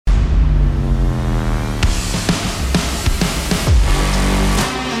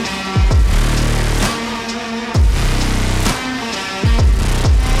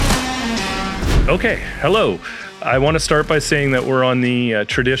Okay, hello. I want to start by saying that we're on the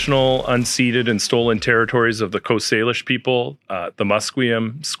traditional unceded and stolen territories of the Coast Salish people, the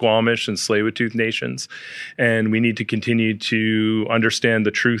Musqueam, Squamish, and Tsleil-Waututh nations, and we need to continue to understand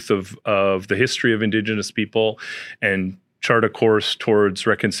the truth of the history of Indigenous people and chart a course towards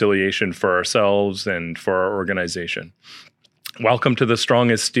reconciliation for ourselves and for our organization. Welcome to the Strong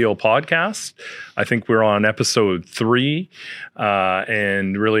as Steel podcast. I think we're on episode 3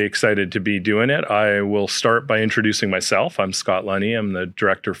 and really excited to be doing it. I will start by introducing myself. I'm Scott Lunny. I'm the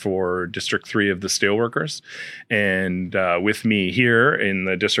director for District 3 of the Steelworkers. And with me here in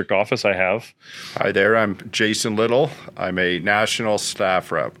the district office, I have... Hi there, I'm Jayson Little. I'm a national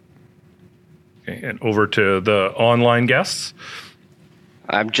staff rep. Okay, and over to the online guests.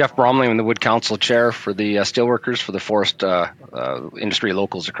 I'm Jeff Bromley. I'm the Wood Council Chair for the Steelworkers for the forest industry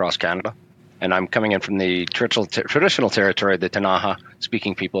locals across Canada. And I'm coming in from the traditional territory of the Tanaha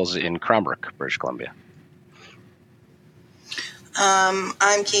speaking peoples in Cranbrook, British Columbia.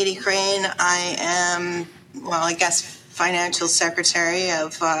 I'm Katie Crane. I am, Financial Secretary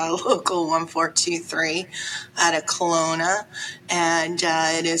of Local 1423 out of Kelowna. And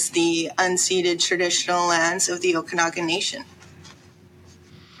it is the unceded traditional lands of the Okanagan Nation.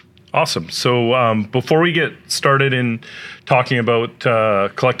 Awesome. So before we get started in talking about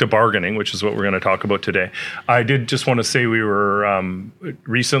collective bargaining, which is what we're going to talk about today, I did just want to say we were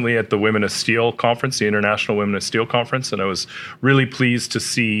recently at the Women of Steel conference, the International Women of Steel conference, and I was really pleased to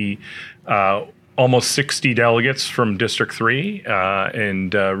see almost 60 delegates from District 3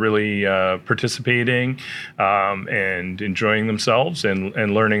 and really participating and enjoying themselves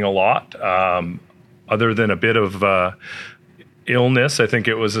and learning a lot. Other than a bit of illness, I think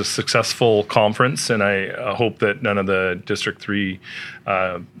it was a successful conference, and I hope that none of the District 3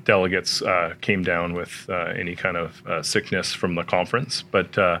 delegates came down with any kind of sickness from the conference.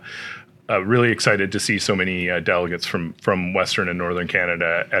 But really excited to see so many delegates from Western and Northern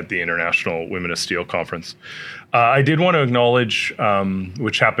Canada at the International Women of Steel Conference. I did want to acknowledge,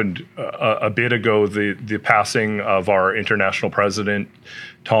 which happened a bit ago, the passing of our international president,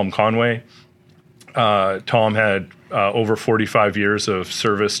 Tom Conway. Tom had over 45 years of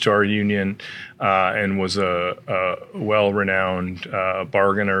service to our union and was a well-renowned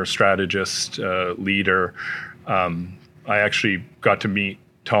bargainer, strategist, leader. I actually got to meet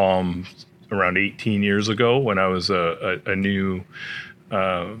Tom around 18 years ago when I was a new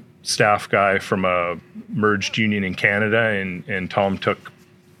staff guy from a merged union in Canada, and Tom took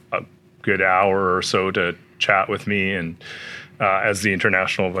a good hour or so to chat with me and as the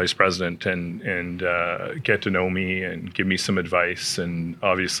international vice president and get to know me and give me some advice. And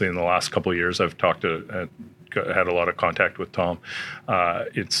obviously in the last couple of years, I've had a lot of contact with Tom.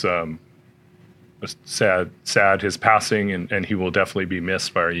 It's sad his passing, and he will definitely be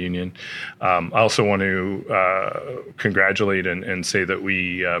missed by our union. I also want to congratulate and say that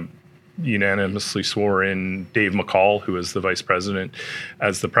we unanimously swore in Dave McCall, who is the vice president,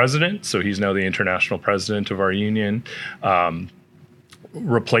 as the president. So he's now the international president of our union.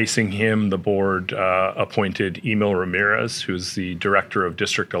 Replacing him, the board appointed Emil Ramirez, who's the director of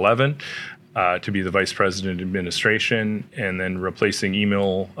District 11, to be the vice president of administration. And then replacing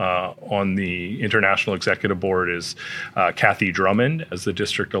Emil on the international executive board is Kathy Drummond as the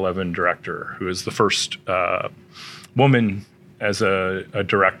District 11 director, who is the first woman as a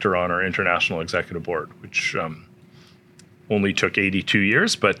director on our international executive board, which only took 82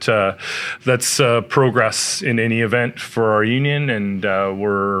 years, but that's progress in any event for our union, and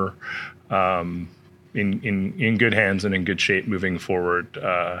we're in good hands and in good shape moving forward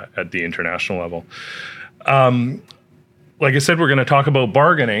at the international level. Like I said, we're going to talk about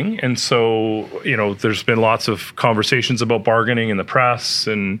bargaining, and so there's been lots of conversations about bargaining in the press,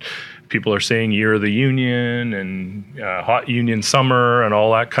 and people are saying year of the union and hot union summer and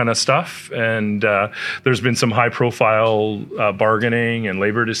all that kind of stuff. And there's been some high profile bargaining and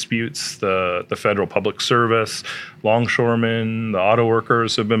labor disputes. The federal public service, longshoremen, the auto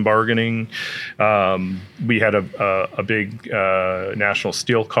workers have been bargaining. We had a big national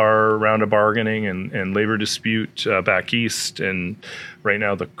steel car round of bargaining and labor dispute back east. And right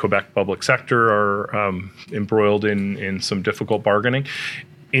now the Quebec public sector are embroiled in some difficult bargaining.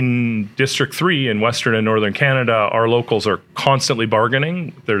 In District 3 in Western and Northern Canada, our locals are constantly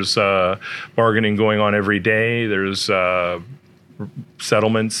bargaining. There's bargaining going on every day. There's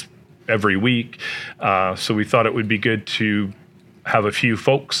settlements every week. So we thought it would be good to have a few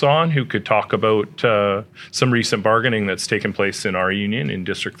folks on who could talk about some recent bargaining that's taken place in our union in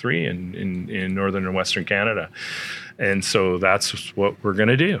District 3 and in Northern and Western Canada. And so that's what we're going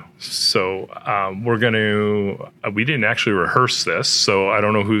to do. So we didn't actually rehearse this, so I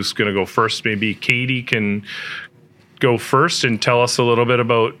don't know who's going to go first. Maybe Katie can go first and tell us a little bit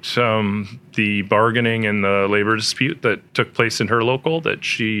about the bargaining and the labor dispute that took place in her local that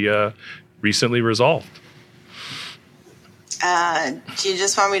she recently resolved. Do you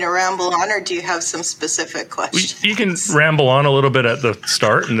just want me to ramble on, or do you have some specific questions? You can ramble on a little bit at the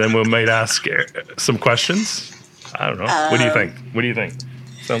start, and then we might ask some questions. I don't know. What do you think?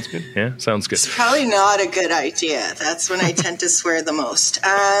 Sounds good? Yeah, sounds good. It's probably not a good idea. That's when I tend to swear the most.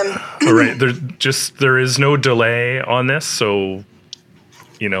 All right. There is no delay on this, so,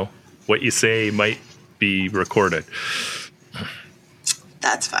 what you say might be recorded.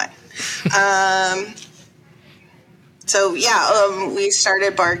 That's fine. We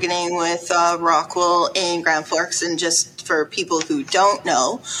started bargaining with Rockwool in Grand Forks, and just for people who don't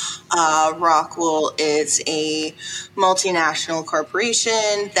know, Rockwool is a multinational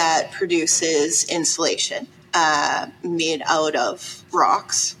corporation that produces insulation made out of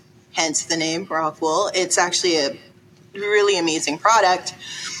rocks, hence the name Rockwool. It's actually a really amazing product,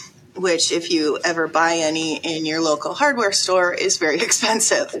 which if you ever buy any in your local hardware store is very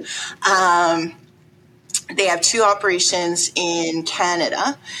expensive. They have two operations in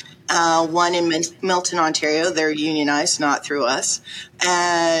Canada, one in Milton, Ontario. They're unionized, not through us.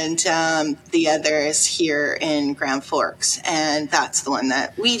 And the other is here in Grand Forks. And that's the one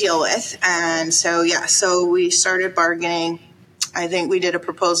that we deal with. And so we started bargaining. I think we did a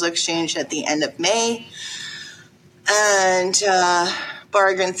proposal exchange at the end of May. And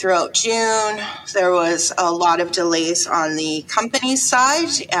bargained throughout June. There was a lot of delays on the company's side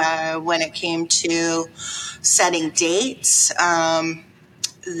when it came to setting dates.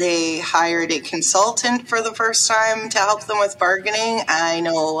 They hired a consultant for the first time to help them with bargaining. I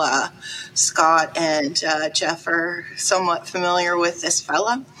know Scott and Jeff are somewhat familiar with this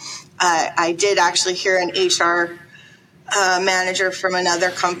fella. I did actually hear an HR manager from another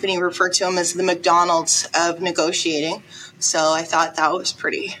company refer to him as the McDonald's of negotiating. So I thought that was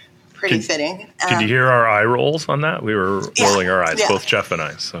pretty fitting. Did you hear our eye rolls on that? We were rolling our eyes, both Jeff and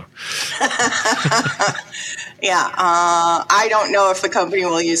I. So. I don't know if the company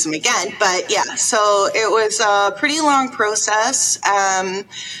will use them again, but so it was a pretty long process.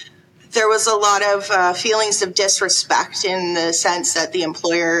 There was a lot of feelings of disrespect in the sense that the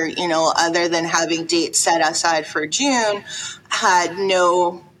employer, other than having dates set aside for June, had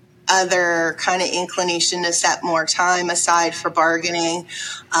no other kind of inclination to set more time aside for bargaining.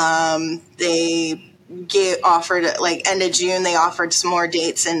 They offered, end of June, they offered some more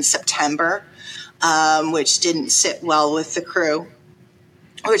dates in September, which didn't sit well with the crew,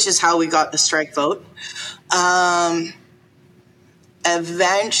 which is how we got the strike vote.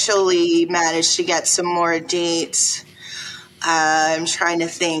 Eventually managed to get some more dates. I'm trying to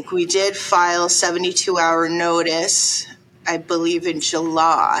think. We did file 72-hour notice, I believe in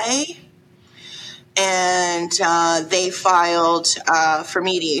July, and they filed for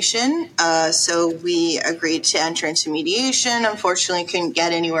mediation. So we agreed to enter into mediation. Unfortunately, couldn't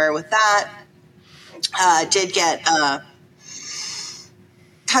get anywhere with that. Did get a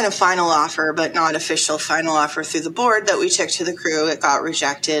kind of final offer, but not official final offer through the board that we took to the crew. It got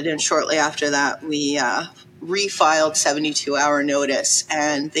rejected, and shortly after that, we refiled 72-hour notice,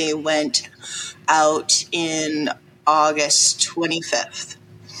 and they went out in August 25th.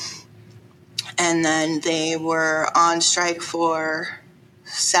 And then they were on strike for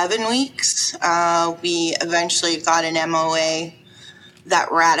 7 weeks. We eventually got an MOA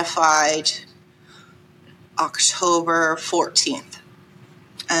that ratified October 14th.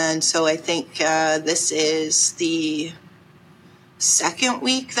 And so I think this is the second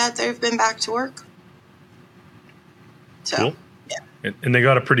week that they've been back to work. So, cool. Yeah. And they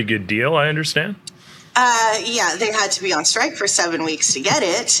got a pretty good deal, I understand? They had to be on strike for 7 weeks to get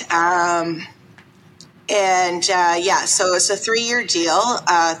it. So it's a 3-year deal,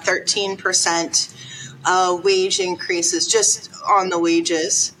 13% wage increases just on the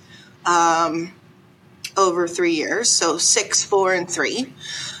wages over 3 years. So 6, 4, and 3.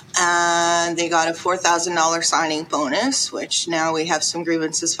 And they got a $4,000 signing bonus, which now we have some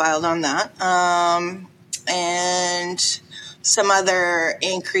grievances filed on that. And some other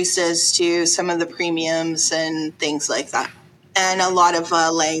increases to some of the premiums and things like that. And a lot of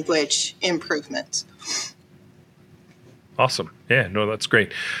language improvements. Awesome. Yeah, no, that's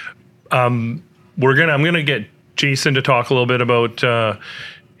great. I'm going to get Jason to talk a little bit about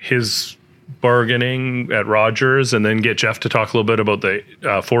his bargaining at Rogers, and then get Jeff to talk a little bit about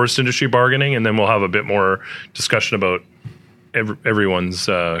the forest industry bargaining, and then we'll have a bit more discussion about everyone's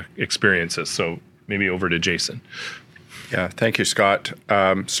experiences. So maybe over to Jayson. Yeah, thank you, Scott.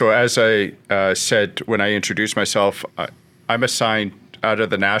 So as I said when I introduced myself, I'm assigned out of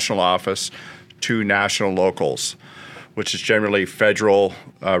the national office to national locals, which is generally federal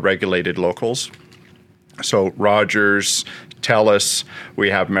regulated locals. So Rogers, TELUS, we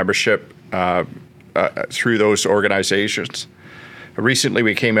have membership through those organizations. Recently,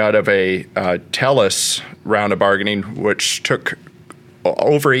 we came out of a TELUS round of bargaining, which took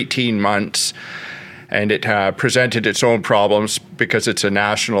over 18 months, and it presented its own problems because it's a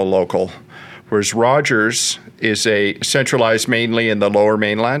national local, whereas Rogers is a centralized mainly in the Lower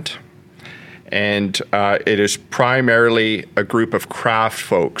Mainland, and it is primarily a group of craft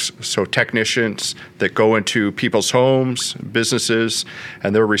folks, so technicians that go into people's homes, businesses,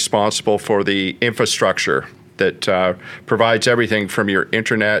 and they're responsible for the infrastructure that provides everything from your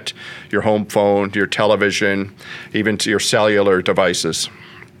internet, your home phone, your television, even to your cellular devices.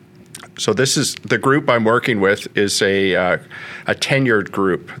 So this is the group I'm working with is a tenured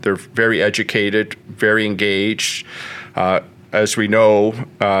group. They're very educated, very engaged. As we know,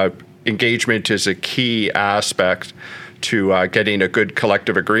 engagement is a key aspect to getting a good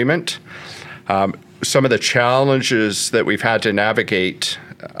collective agreement. Some of the challenges that we've had to navigate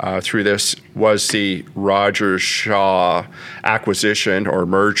through this was the Rogers-Shaw acquisition or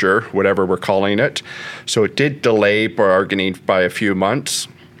merger, whatever we're calling it. So it did delay bargaining by a few months.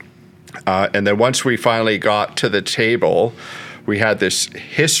 And then once we finally got to the table, we had this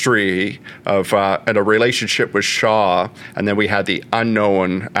history of and a relationship with Shaw, and then we had the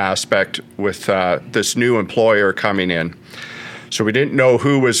unknown aspect with this new employer coming in. So we didn't know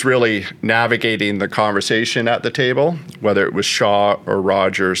who was really navigating the conversation at the table, whether it was Shaw or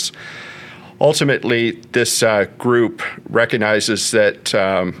Rogers. Ultimately, this group recognizes that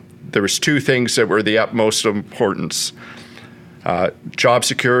there was two things that were the utmost importance. Job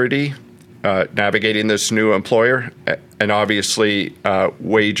security, navigating this new employer, and obviously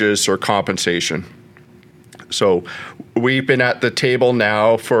wages or compensation. So we've been at the table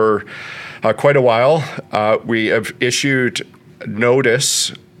now for quite a while. We have issued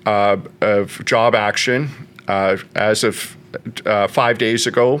notice of job action as of 5 days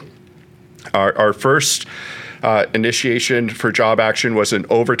ago. Our first initiation for job action was an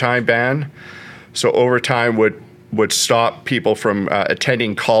overtime ban. So overtime would stop people from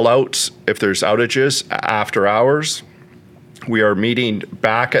attending call-outs if there's outages after hours. We are meeting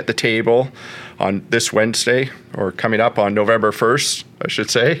back at the table on this Wednesday, or coming up on November 1st, I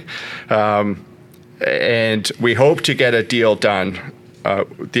should say. And we hope to get a deal done.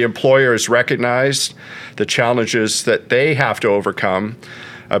 The employers recognize the challenges that they have to overcome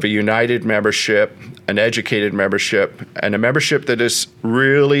of a united membership, an educated membership, and a membership that is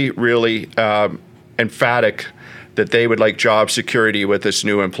really, really emphatic that they would like job security with this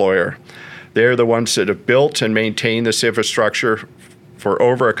new employer. They're the ones that have built and maintained this infrastructure for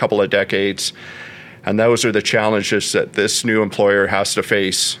over a couple of decades, and those are the challenges that this new employer has to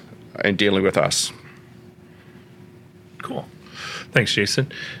face in dealing with us. Cool. Thanks, Jayson.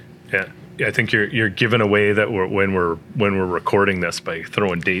 Yeah, I think you're giving away that when we're recording this by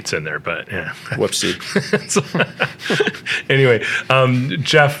throwing dates in there, but yeah. Whoopsie. Anyway,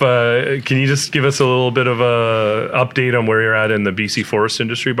 Jeff, can you just give us a little bit of a update on where you're at in the BC forest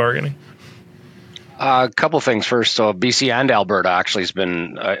industry bargaining? A couple things first. So BC and Alberta actually has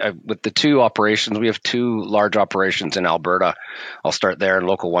been, with the two operations, we have two large operations in Alberta. I'll start there in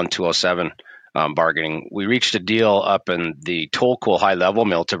Local 1207 bargaining. We reached a deal up in the Rockwool high level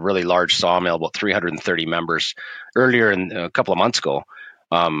mill. It's a really large sawmill, about 330 members earlier in a couple of months ago.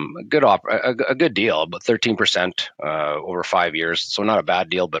 A good deal, about 13% over 5 years. So not a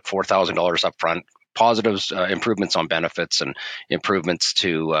bad deal, but $4,000 up front. Positives, improvements on benefits, and improvements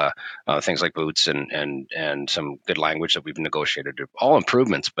to things like boots and some good language that we've negotiated. All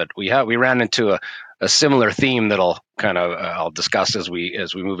improvements, but we ran into a similar theme that I'll discuss as we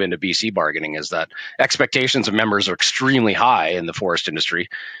move into BC bargaining, is that expectations of members are extremely high in the forest industry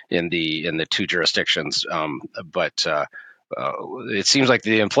in the two jurisdictions, but it seems like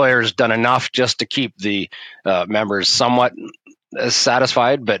the employer's done enough just to keep the members somewhat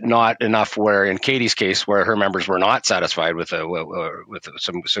satisfied, but not enough where, in Katie's case, where her members were not satisfied with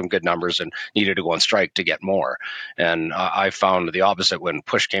some good numbers and needed to go on strike to get more. And I found the opposite when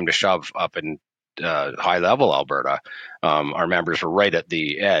push came to shove up in high level Alberta. Our members were right at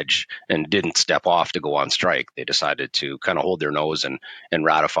the edge and didn't step off to go on strike. They decided to kind of hold their nose and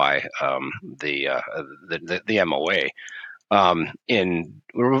ratify the MOA.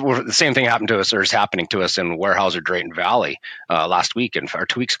 The same thing happened to us, or is happening to us in Weyerhaeuser Drayton Valley last week, or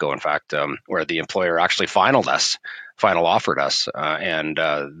 2 weeks ago, in fact, where the employer actually final offered us, and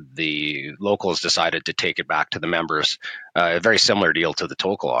the locals decided to take it back to the members. A very similar deal to the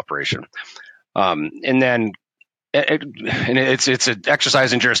Tokel operation, and then. It's an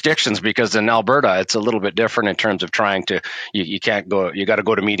exercise in jurisdictions, because in Alberta it's a little bit different in terms of trying to you can't go, you got to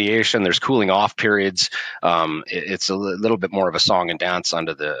go to mediation. There's cooling off periods. It's a little bit more of a song and dance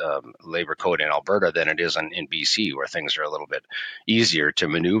under the labor code in Alberta than it is in BC, where things are a little bit easier to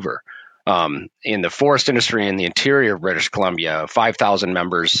maneuver. In the forest industry in the interior of British Columbia, 5,000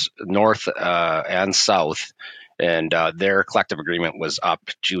 members north and south. And their collective agreement was up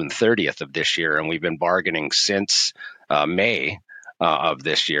June 30th of this year, and we've been bargaining since May of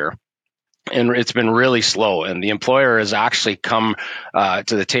this year. And it's been really slow. And the employer has actually come to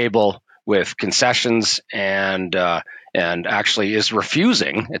the table with concessions and actually is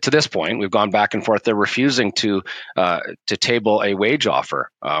refusing. To this point, we've gone back and forth. They're refusing to table a wage offer.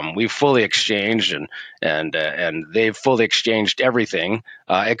 We've fully exchanged, and they've fully exchanged everything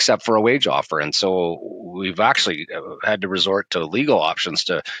except for a wage offer. And so we've actually had to resort to legal options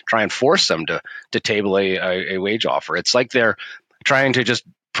to try and force them to table a wage offer. It's like they're trying to just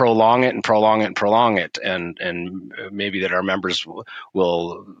prolong it and prolong it and prolong it, and maybe that our members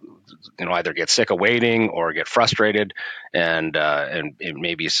will either get sick of waiting or get frustrated, and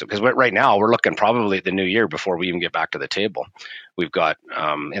maybe because right now we're looking probably at the new year before we even get back to the table. We've got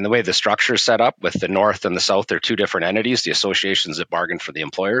in the way the structure is set up with the North and the South, they're two different entities, the associations that bargain for the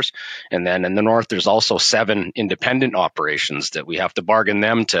employers. And then in the North, there's also 7 independent operations that we have to bargain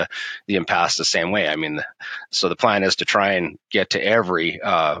them to the impasse the same way. I mean, so the plan is to try and get to every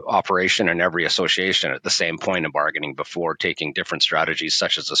operation and every association at the same point of bargaining before taking different strategies,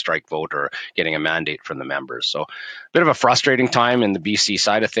 such as a strike vote or getting a mandate from the members. So a bit of a frustrating time in the BC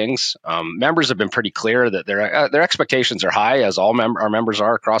side of things. Members have been pretty clear that their expectations are high, as all our members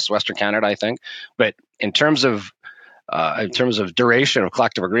are across Western Canada, I think. But in terms of duration of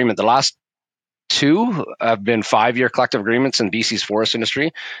collective agreement, the last 2 have been 5-year collective agreements in BC's forest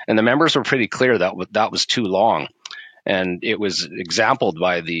industry, and the members were pretty clear that was too long. And it was exampled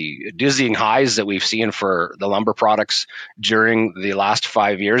by the dizzying highs that we've seen for the lumber products during the last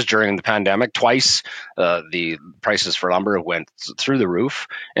 5 years. During the pandemic, twice the prices for lumber went through the roof,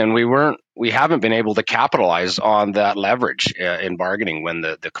 and we haven't been able to capitalize on that leverage in bargaining when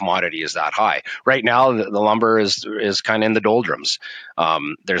the commodity is that high. Right now, the lumber is kind of in the doldrums.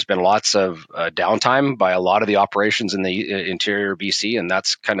 There's been lots of downtime by a lot of the operations in the interior BC, and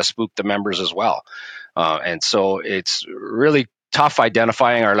that's kind of spooked the members as well. And so it's really tough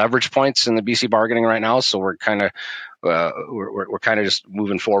identifying our leverage points in the BC bargaining right now. So we're kind of just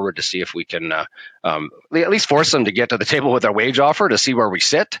moving forward to see if we can at least force them to get to the table with our wage offer to see where we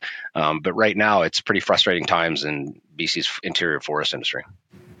sit. But right now, it's pretty frustrating times in BC's interior forest industry.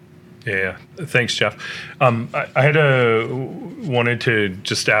 Yeah, thanks, Jeff. I wanted to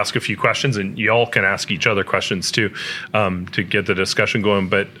just ask a few questions, and you all can ask each other questions too, to get the discussion going.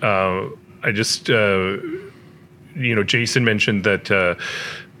 But I just, Jayson mentioned that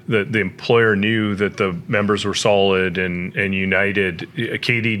the employer knew that the members were solid and united.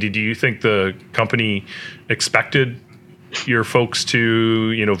 Katie, did you think the company expected your folks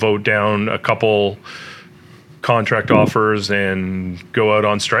to, vote down a couple contract offers and go out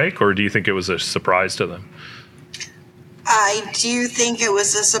on strike, or do you think it was a surprise to them? I do think it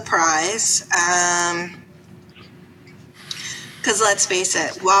was a surprise. Because let's face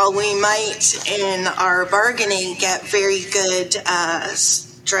it, while we might in our bargaining get very good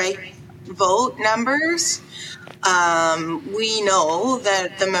strike vote numbers, we know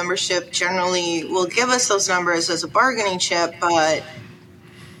that the membership generally will give us those numbers as a bargaining chip, but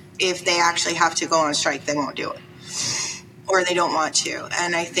if they actually have to go on strike, they won't do it, or they don't want to.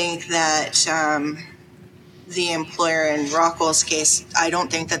 And I think that the employer in Rockwool's case, I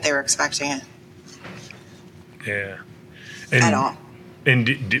don't think that they were expecting it. Yeah. At all.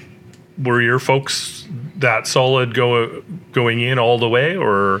 And were your folks that solid going in all the way,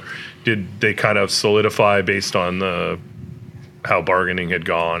 or did they kind of solidify based on how bargaining had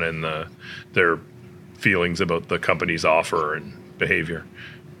gone and their feelings about the company's offer and behavior?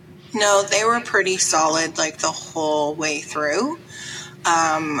 No, they were pretty solid like the whole way through.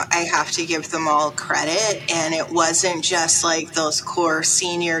 I have to give them all credit, and it wasn't just like those core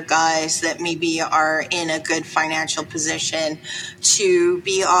senior guys that maybe are in a good financial position to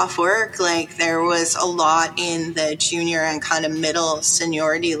be off work. Like, there was a lot in the junior and kind of middle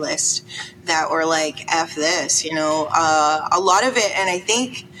seniority list that were like, F this, a lot of it. And I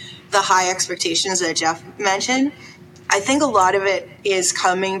think the high expectations that Jeff mentioned, I think a lot of it is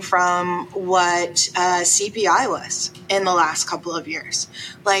coming from what CPI was in the last couple of years.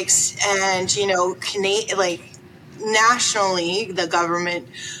 And nationally, the government,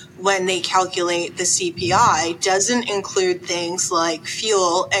 when they calculate the CPI, doesn't include things like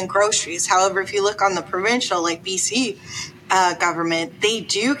fuel and groceries. However, if you look on the provincial, like BC government, they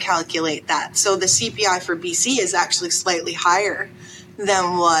do calculate that. So the CPI for BC is actually slightly higher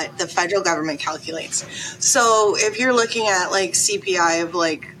than what the federal government calculates. So if you're looking at like CPI of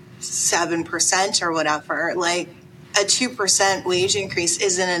like 7% or whatever, like a 2% wage increase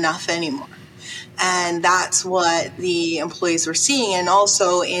isn't enough anymore. And that's what the employees were seeing. And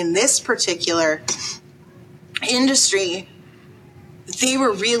also in this particular industry, they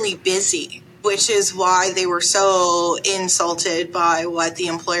were really busy, which is why they were so insulted by what the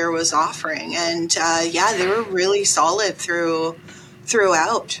employer was offering. And they were really solid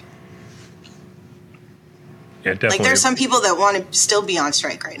throughout. Yeah, definitely. Like, there's some people that want to still be on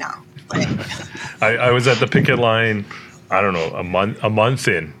strike right now. Like, I was at the picket line, I don't know, a month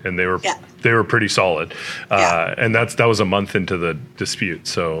in, and they were pretty solid. And that was a month into the dispute.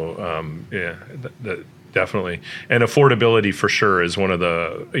 So that definitely. And affordability for sure is one of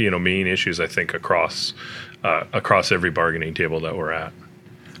the main issues, I think, across every bargaining table that we're at.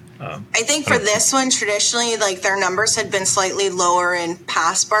 I think for this one, traditionally, like, their numbers had been slightly lower in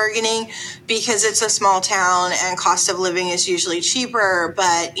past bargaining because it's a small town and cost of living is usually cheaper.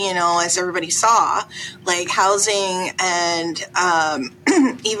 But, as everybody saw, like, housing and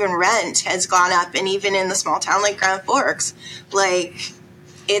even rent has gone up. And even in the small town like Grand Forks, like,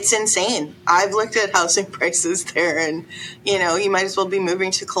 it's insane. I've looked at housing prices there, and, you might as well be moving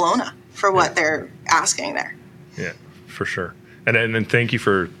to Kelowna for what they're asking there. Yeah, for sure. And thank you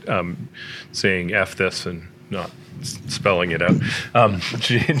for saying F this and not spelling it out.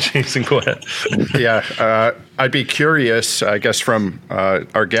 Jason, go ahead. Yeah, I'd be curious, I guess, from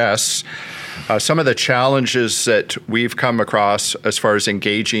our guests, some of the challenges that we've come across as far as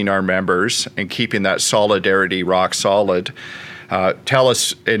engaging our members and keeping that solidarity rock solid.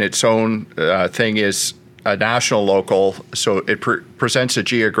 TELUS in its own thing is a national local, so it presents a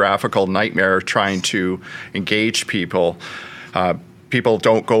geographical nightmare trying to engage people. People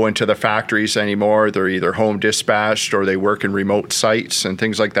don't go into the factories anymore. They're either home dispatched or they work in remote sites and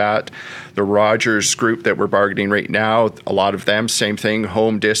things like that. The Rogers group that we're bargaining right now, a lot of them, same thing,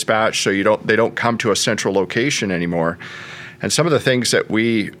 home dispatch. So they don't come to a central location anymore. And some of the things that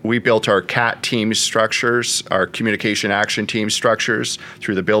we built our CAT team structures, our communication action team structures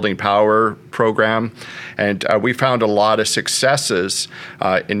through the Building Power program. And we found a lot of successes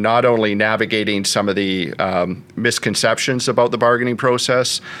in not only navigating some of the misconceptions about the bargaining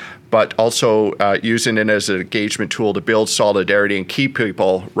process, but also using it as an engagement tool to build solidarity and keep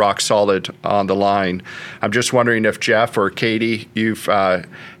people rock solid on the line. I'm just wondering if Jeff or Katie, you've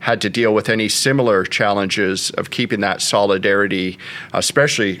had to deal with any similar challenges of keeping that solidarity,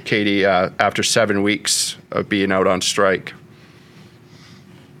 especially, Katie, after 7 weeks of being out on strike.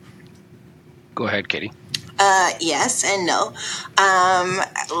 Go ahead, Katie. Yes and no.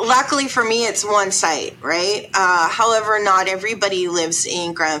 Luckily for me, it's one site, right? However, not everybody lives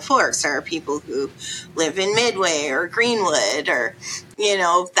in Grand Forks. There are people who live in Midway or Greenwood or,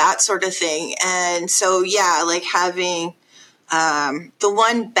 that sort of thing. And so, like having the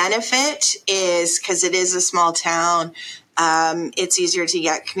one benefit is because it is a small town, it's easier to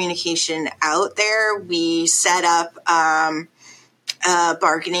get communication out there. We set up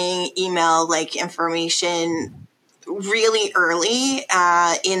bargaining email information really early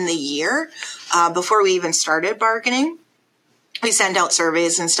in the year before we even started bargaining. We send out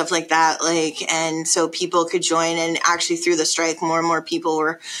surveys and stuff like that, and so people could join. And actually, through the strike, more and more people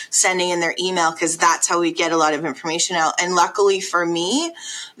were sending in their email because that's how we get a lot of information out. And luckily for me,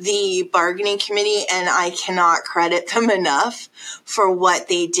 the bargaining committee, and I cannot credit them enough for what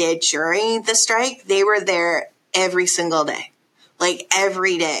they did during the strike. They were there every single day.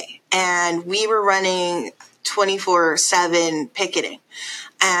 Every day. And we were running 24/7 picketing.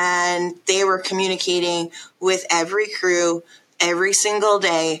 And they were communicating with every crew every single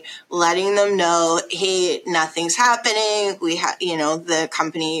day, letting them know, hey, nothing's happening. We have, the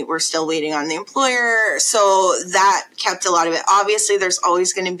company, we're still waiting on the employer. So that kept a lot of it. Obviously, there's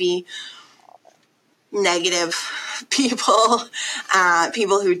always going to be negative people,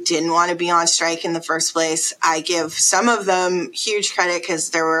 people who didn't want to be on strike in the first place. I give some of them huge credit because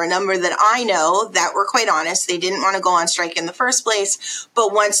there were a number that I know that were quite honest. They didn't want to go on strike in the first place.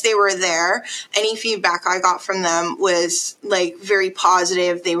 But once they were there, any feedback I got from them was very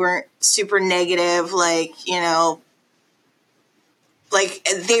positive. They weren't super negative, like,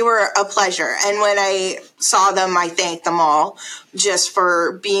 they were a pleasure. And when I saw them, I thanked them all just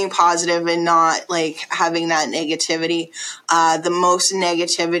for being positive and not like having that negativity. The most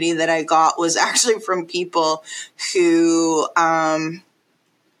negativity that I got was actually from people who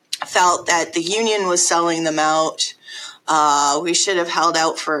felt that the union was selling them out. We should have held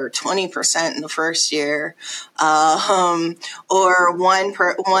out for 20% in the first year. Or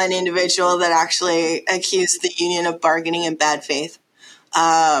one individual that actually accused the union of bargaining in bad faith.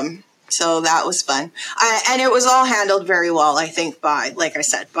 So that was fun. And it was all handled very well, I think, like I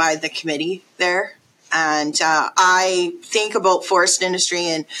said, by the committee there. And I think about forest industry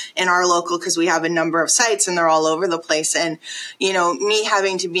in our local, because we have a number of sites and they're all over the place. And, me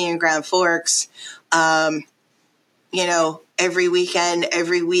having to be in Grand Forks, every weekend,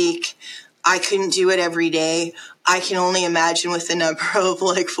 every week, I couldn't do it every day. I can only imagine with the number of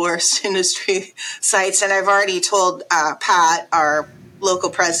like forest industry sites. And I've already told Pat, our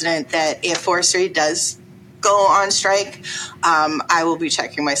local president, that if forestry does go on strike, I will be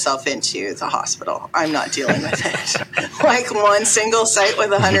checking myself into the hospital. I'm not dealing with it. Like, one single site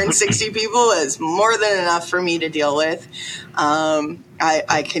with 160 people is more than enough for me to deal with.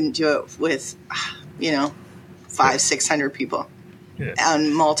 I can do it with, 500-600 people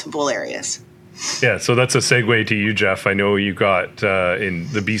on multiple areas. Yeah, so that's a segue to you, Jeff. I know you got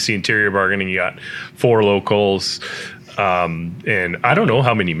in the BC Interior bargaining, you got 4 locals. And I don't know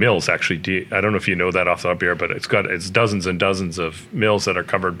how many mills actually. I don't know if you know that off the top here, but it's dozens and dozens of mills that are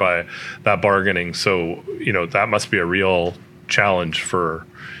covered by that bargaining. So that must be a real challenge for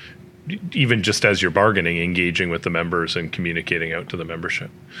even just as you're bargaining, engaging with the members and communicating out to the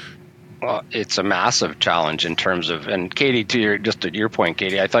membership. Well, it's a massive challenge in terms of, and Katie, to your point,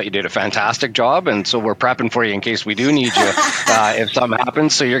 Katie, I thought you did a fantastic job, and so we're prepping for you in case we do need you if something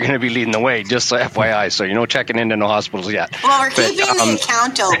happens. So you're going to be leading the way, just so FYI. So checking into no hospitals yet. Well, we're keeping the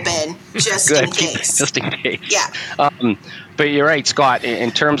account open just in case. Just in case. Yeah. But you're right, Scott,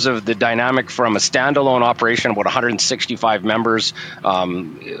 in terms of the dynamic from a standalone operation, about 165 members,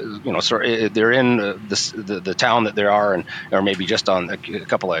 so they're in the town that they are, or maybe just on a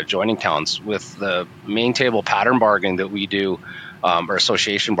couple of adjoining towns. With the main table pattern bargaining that we do, or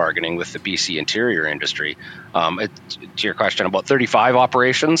association bargaining with the BC interior industry, to your question, about 35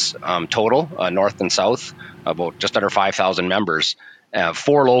 operations total, north and south, about just under 5,000 members.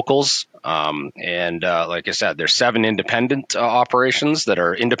 4 locals, and like I said, there's 7 independent operations that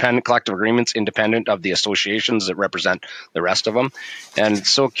are independent collective agreements, independent of the associations that represent the rest of them. And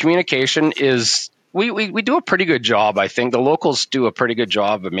so communication is, we do a pretty good job. I think the locals do a pretty good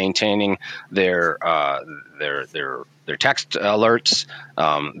job of maintaining their text alerts,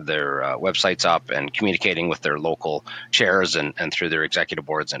 their websites up, and communicating with their local chairs and through their executive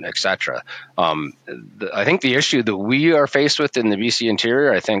boards and et cetera. I think the issue that we are faced with in the BC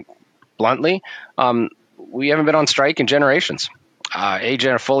Interior, I think bluntly, we haven't been on strike in generations.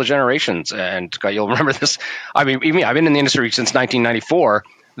 Full of generations. And you'll remember this. I mean, even I've been in the industry since 1994.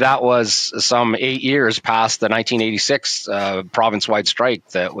 That was some 8 years past the 1986 province-wide strike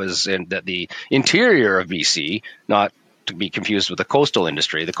that was in the interior of BC, not to be confused with the coastal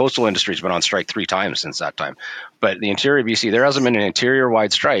industry. The coastal industry has been on strike 3 times since that time. But the interior of BC, there hasn't been an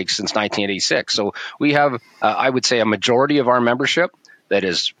interior-wide strike since 1986. So we have, I would say, a majority of our membership that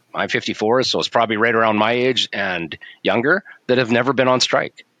is, I'm 54, so it's probably right around my age and younger, that have never been on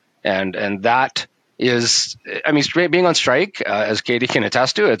strike. And that is, I mean, being on strike, as Katie can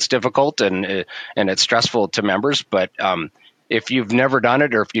attest to, it's difficult and it's stressful to members. But if you've never done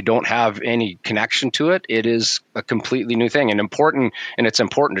it, or if you don't have any connection to it, it is a completely new thing and important. And it's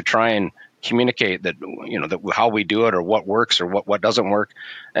important to try and communicate that, that how we do it, or what works or what doesn't work.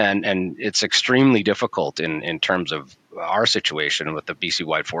 And it's extremely difficult in terms of our situation with the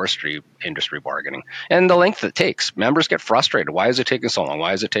BC-wide forestry industry bargaining and the length it takes. Members get frustrated. Why is it taking so long?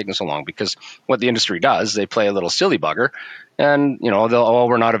 Why is it taking so long? Because what the industry does, they play a little silly bugger, and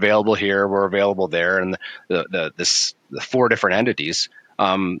we're not available here, we're available there, and the 4 different entities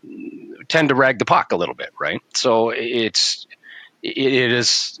tend to rag the puck a little bit, right? So it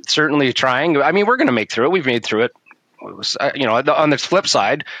is certainly trying. I mean, we're going to make through it. We've made through it. On the flip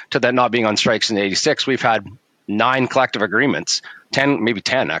side to that not being on strikes in '86, we've had 9 collective agreements, 10, maybe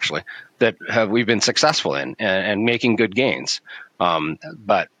 10 actually, that we've been successful in and making good gains.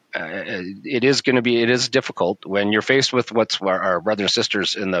 But it is difficult when you're faced with what's our brothers and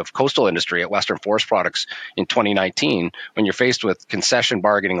sisters in the coastal industry at Western Forest Products in 2019, when you're faced with concession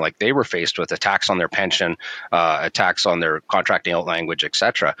bargaining like they were faced with, attacks on their pension, attacks on their contracting out language, et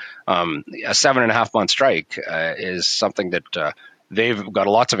cetera. A 7.5-month strike is something that they've got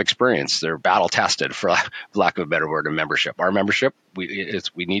lots of experience. They're battle tested, for lack of a better word, in membership. Our membership, we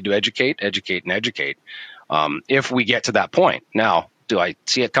need to educate. If we get to that point. Now, do I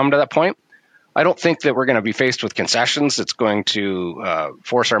see it come to that point? I don't think that we're going to be faced with concessions. It's going to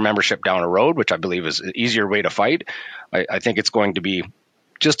force our membership down a road, which I believe is an easier way to fight. I think it's going to be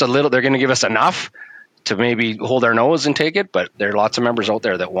just a little, they're going to give us enough to maybe hold our nose and take it, but there are lots of members out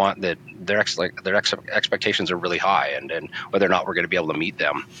there that want that their expectations are really high, and whether or not we're going to be able to meet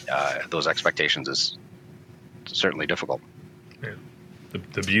them, those expectations is certainly difficult. Yeah.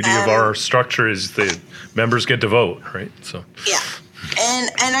 The beauty of our structure is the members get to vote, right? So yeah.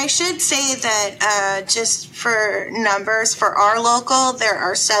 And I should say that just for numbers, for our local, there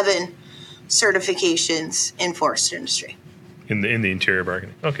are 7 certifications in forest industry. In the interior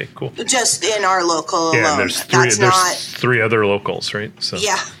bargaining. Okay, cool. Just in our local alone. And there's 3 other locals, right? So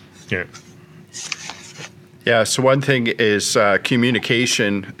yeah. Yeah, so one thing is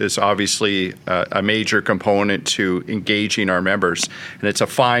communication is obviously a major component to engaging our members, and it's a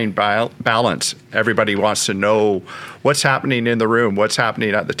fine balance. Everybody wants to know what's happening in the room, what's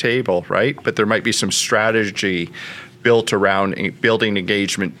happening at the table, right? But there might be some strategy built around building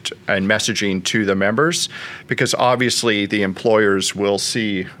engagement and messaging to the members, because obviously the employers will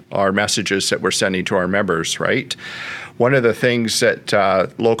see our messages that we're sending to our members, right? One of the things that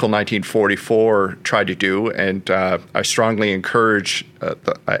Local 1944 tried to do, and I strongly encourage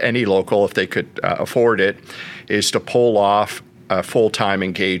any local, if they could afford it, is to pull off a full-time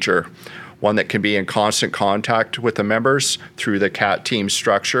engager, one that can be in constant contact with the members through the CAT team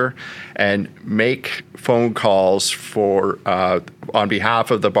structure and make phone calls for on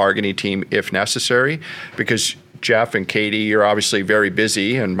behalf of the bargaining team if necessary, because Jeff and Katie, you're obviously very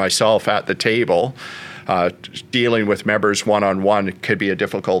busy, and myself at the table. Dealing with members one-on-one could be a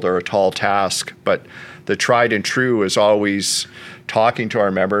difficult or a tall task, but the tried and true is always talking to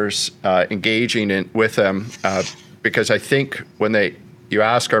our members, engaging with them, because I think when you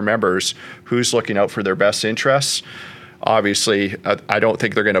ask our members who's looking out for their best interests, obviously I don't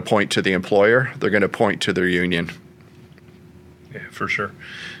think they're going to point to the employer. They're going to point to their union. Yeah, for sure.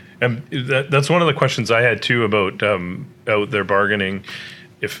 And that's one of the questions I had too about out there bargaining,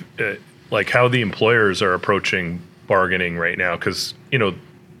 if like how the employers are approaching bargaining right now, because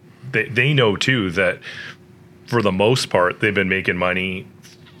they know too that for the most part they've been making money.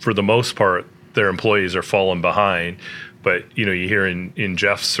 For the most part, their employees are falling behind. But you hear in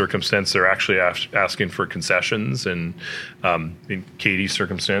Jeff's circumstance, they're actually asking for concessions, and in Katie's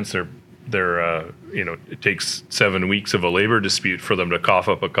circumstance, they're it takes 7 weeks of a labor dispute for them to cough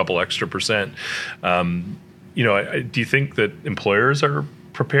up a couple extra percent. Do you think that employers are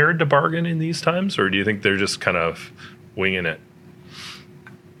prepared to bargain in these times, or do you think they're just kind of winging it?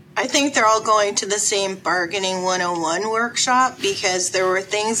 I think they're all going to the same bargaining 101 workshop, because there were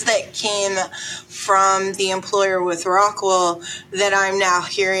things that came from the employer with Rockwool that I'm now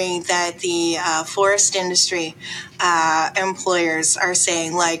hearing that the forest industry employers are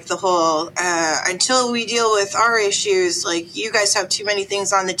saying, like the whole, until we deal with our issues, like you guys have too many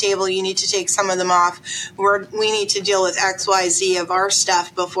things on the table, you need to take some of them off. We need to deal with X, Y, Z of our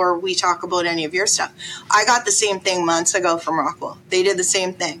stuff before we talk about any of your stuff. I got the same thing months ago from Rockwool. They did the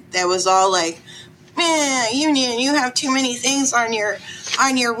same thing. That was all like, man, union, you have too many things on your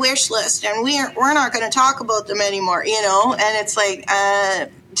wish list, and we're not going to talk about them anymore, And it's like,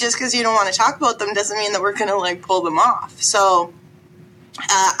 just because you don't want to talk about them doesn't mean that we're going to pull them off. So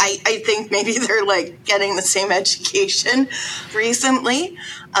I think maybe they're getting the same education recently.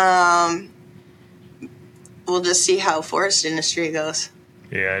 We'll just see how forest industry goes.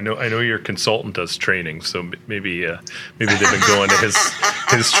 Yeah, I know your consultant does training, so maybe they've been going to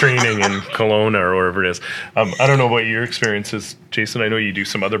his training in Kelowna or wherever it is. I don't know what your experience is, Jason. I know you do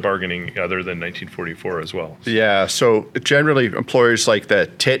some other bargaining other than 1944 as well. Yeah, so generally employers like the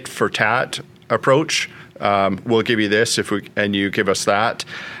tit for tat approach. We'll give you this and you give us that.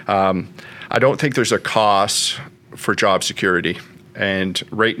 I don't think there's a cost for job security, and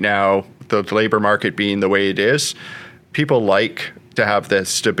right now the labor market being the way it is, people like to have the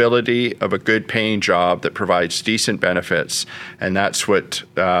stability of a good paying job that provides decent benefits. And that's what,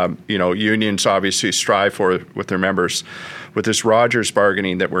 unions obviously strive for with their members. With this Rogers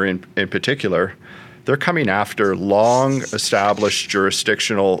bargaining that we're in particular, they're coming after long established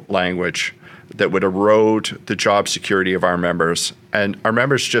jurisdictional language that would erode the job security of our members. And our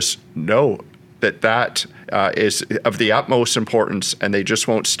members just know that is of the utmost importance, and they just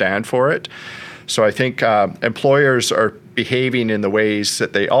won't stand for it. So I think employers are behaving in the ways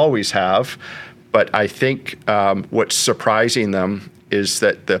that they always have, but I think what's surprising them is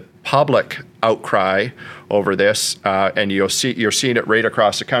that the public outcry over this, and you're seeing it right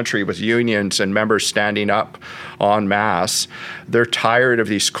across the country with unions and members standing up en masse. They're tired of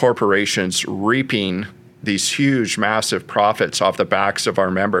these corporations reaping these huge, massive profits off the backs of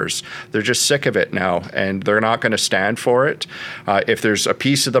our members. They're just sick of it now, and they're not going to stand for it. If there's a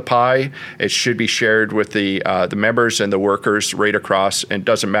piece of the pie, it should be shared with the members and the workers right across, and it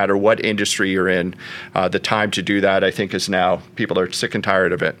doesn't matter what industry you're in. The time to do that, I think, is now. People are sick and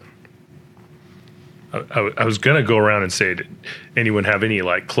tired of it. I was going to go around and say, did anyone have any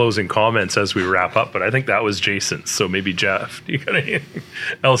closing comments as we wrap up? But I think that was Jason's. So maybe Jeff, do you got anything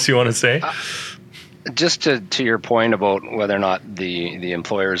else you want to say? Just to your point about whether or not the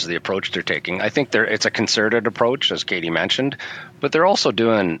employers, the approach they're taking, I think it's a concerted approach, as Katie mentioned, but they're also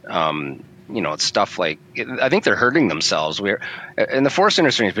doing, stuff I think they're hurting themselves. We're in the forest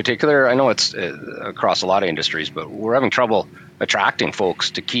industry in particular. I know it's across a lot of industries, but we're having trouble attracting folks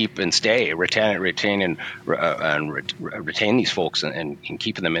to keep and stay, retain these folks and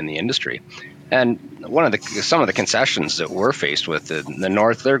keeping them in the industry. And some of the concessions that we're faced with in the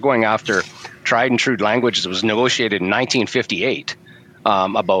North, they're going after tried and true language that was negotiated in 1958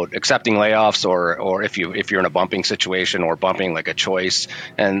 about accepting layoffs or if you're in a bumping situation or bumping like a choice,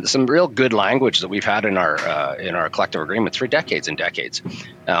 and some real good language that we've had in our collective agreements for decades and decades.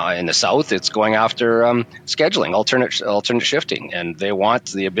 In the South, it's going after scheduling, alternate shifting, and they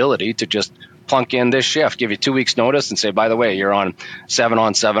want the ability to just plunk in this shift, give you 2 weeks notice and say, by the way, you're on 7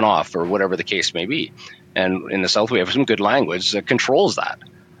 on, 7 off, or whatever the case may be. And in the South, we have some good language that controls that.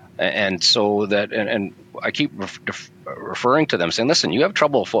 And so that, and I keep referring to them saying, listen, you have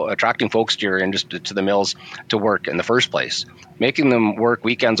trouble attracting folks to your industry, to the mills to work in the first place. Making them work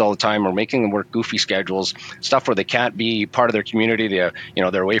weekends all the time or making them work goofy schedules, stuff where they can't be part of their community,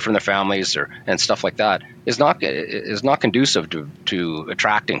 they're away from their families and stuff like that is not conducive to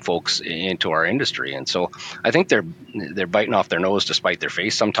attracting folks into our industry. And so I think they're biting off their nose to spite their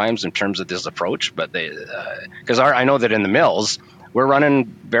face sometimes in terms of this approach. But because I know that in the mills, we're running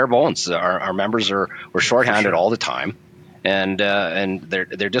bare bones. Our members we're shorthanded all the time, and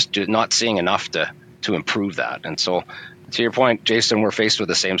they're just not seeing enough to improve that. And so, to your point, Jason, we're faced with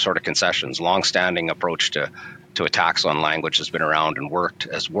the same sort of concessions. Long-standing approach to attacks on language has been around and worked,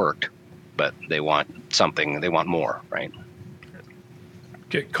 but they want something. They want more, right?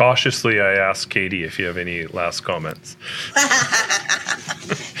 Okay, cautiously, I asked Katie if you have any last comments.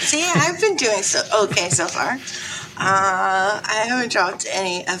 See, I've been doing okay so far. I haven't dropped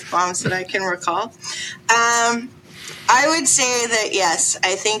any F-bombs that I can recall. I would say that, yes,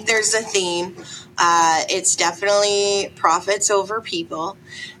 I think there's a theme. It's definitely profits over people.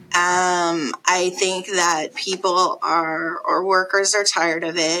 I think that people or workers are tired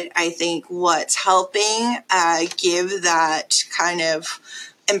of it. I think what's helping give that kind of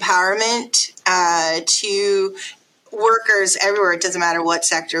empowerment to workers everywhere, it doesn't matter what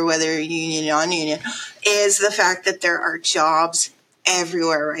sector, whether union or non-union, is the fact that there are jobs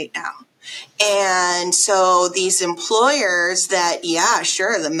everywhere right now. And so these employers that, yeah,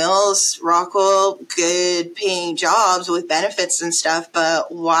 sure, the mills, Rockwool, good paying jobs with benefits and stuff,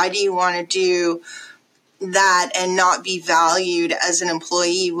 but why do you want to do that and not be valued as an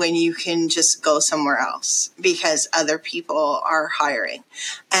employee when you can just go somewhere else because other people are hiring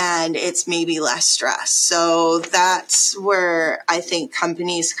and it's maybe less stress? So that's where I think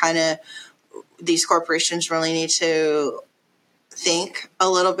companies these corporations really need to think a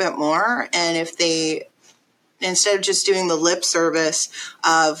little bit more. And if they, instead of just doing the lip service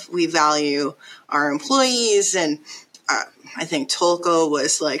of we value our employees, and I think Tolko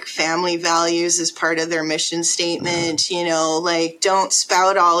was family values as part of their mission statement, don't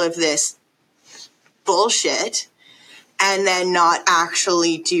spout all of this bullshit and then not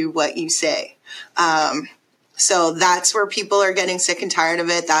actually do what you say. So that's where people are getting sick and tired of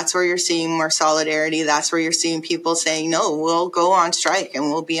it. That's where you're seeing more solidarity. That's where you're seeing people saying, no, we'll go on strike and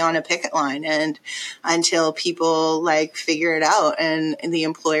we'll be on a picket line. And until people figure it out and the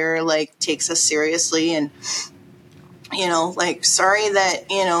employer takes us seriously and, sorry that,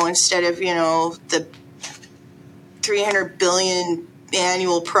 instead of, the 300 billion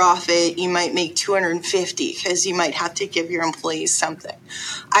annual profit, you might make 250 because you might have to give your employees something.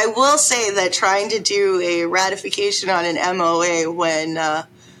 I will say that trying to do a ratification on an MOA when,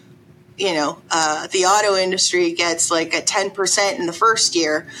 the auto industry gets a 10% in the first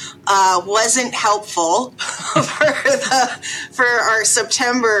year, wasn't helpful for our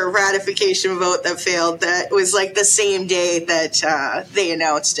September ratification vote that failed. That was the same day that they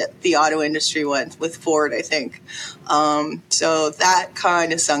announced it, the auto industry one with Ford, I think. So that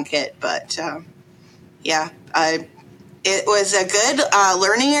kind of sunk it. But yeah, it was a good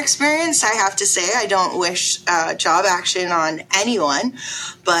learning experience, I have to say. I don't wish job action on anyone,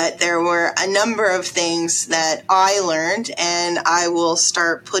 but there were a number of things that I learned, and I will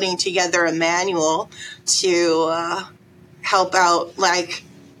start putting together a manual to help out like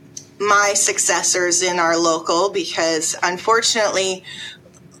my successors in our local, because unfortunately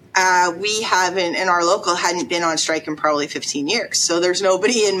we haven't, in our local, hadn't been on strike in probably 15 years. So there's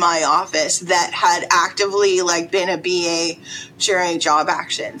nobody in my office that had actively like been a BA during job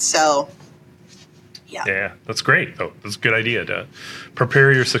action. So yeah, that's great. Oh, that's a good idea to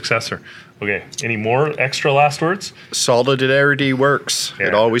prepare your successor. Okay, any more extra last words? Solidarity works. Yeah.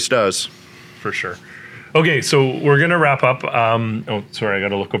 It always does. For sure. Okay, so we're going to wrap up. I got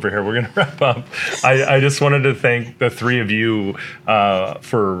to look over here. We're going to wrap up. I just wanted to thank the three of you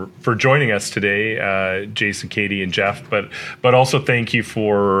for joining us today, Jason, Katie, and Jeff. But also thank you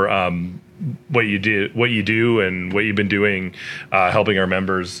for what you do, and what you've been doing, helping our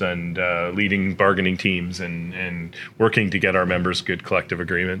members and leading bargaining teams and working to get our members good collective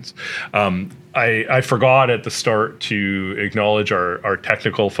agreements. I forgot at the start to acknowledge our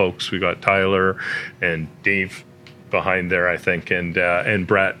technical folks. We got Tyler and Dave behind there, I think, and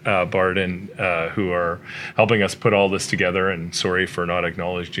Brett Barden, who are helping us put all this together. And sorry for not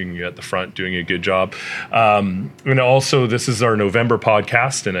acknowledging you at the front, doing a good job. And also, this is our November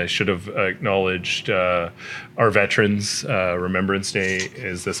podcast, and I should have acknowledged our veterans. Remembrance Day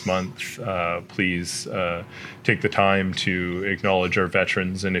is this month. Please take the time to acknowledge our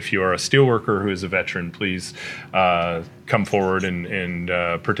veterans. And if you are a steelworker who is a veteran, please come forward and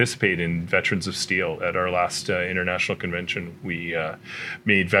participate in Veterans of Steel. At our last international convention, we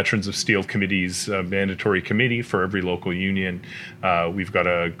made Veterans of Steel committees a mandatory committee for every local union. We've got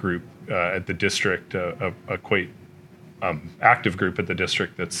a group at the district, a quite active group at the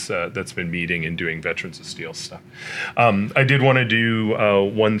district that's been meeting and doing Veterans of Steel stuff. I did want to do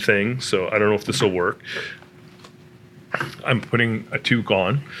one thing, so I don't know if this will work. I'm putting a toque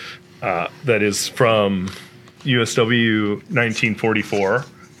on that is from USW 1944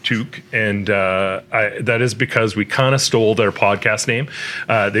 toque, and that is because we kind of stole their podcast name.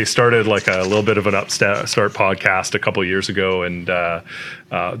 They started like a little bit of an upstart podcast a couple of years ago, and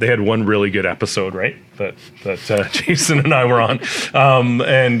they had one really good episode, right? That Jason and I were on,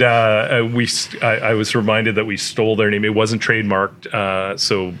 I was reminded that we stole their name. It wasn't trademarked,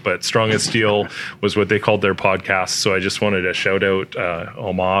 but Strong as Steel was what they called their podcast. So I just wanted to shout out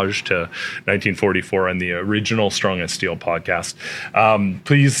homage to 1944 and the original Strong as Steel podcast.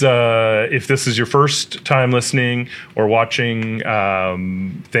 Please, if this is your first time listening or watching,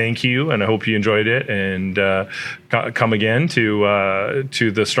 thank you, and I hope you enjoyed it. And come again to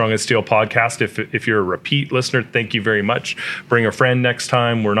the Strong as Steel podcast. If you're a repeat listener, thank you very much. Bring a friend next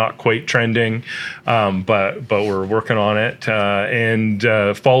time. We're not quite trending, but we're working on it. And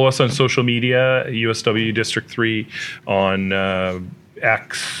follow us on social media, USW District 3 on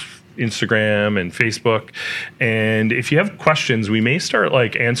X, Instagram, and Facebook. And if you have questions, we may start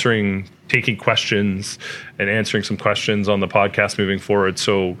taking questions and answering some questions on the podcast moving forward.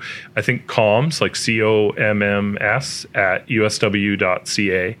 So I think comms, like COMMS at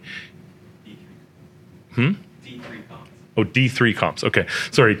USW.ca. D3 comms. Oh, D3 comms. Okay.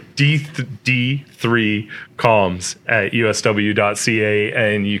 Sorry. D3 comms at USW.ca.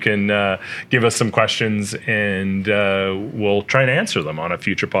 And you can give us some questions, and we'll try and answer them on a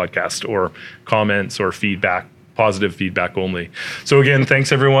future podcast, or comments or feedback. Positive feedback only. So again,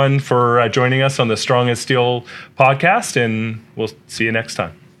 thanks everyone for joining us on the Strong as Steel podcast, and we'll see you next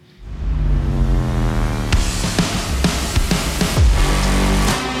time.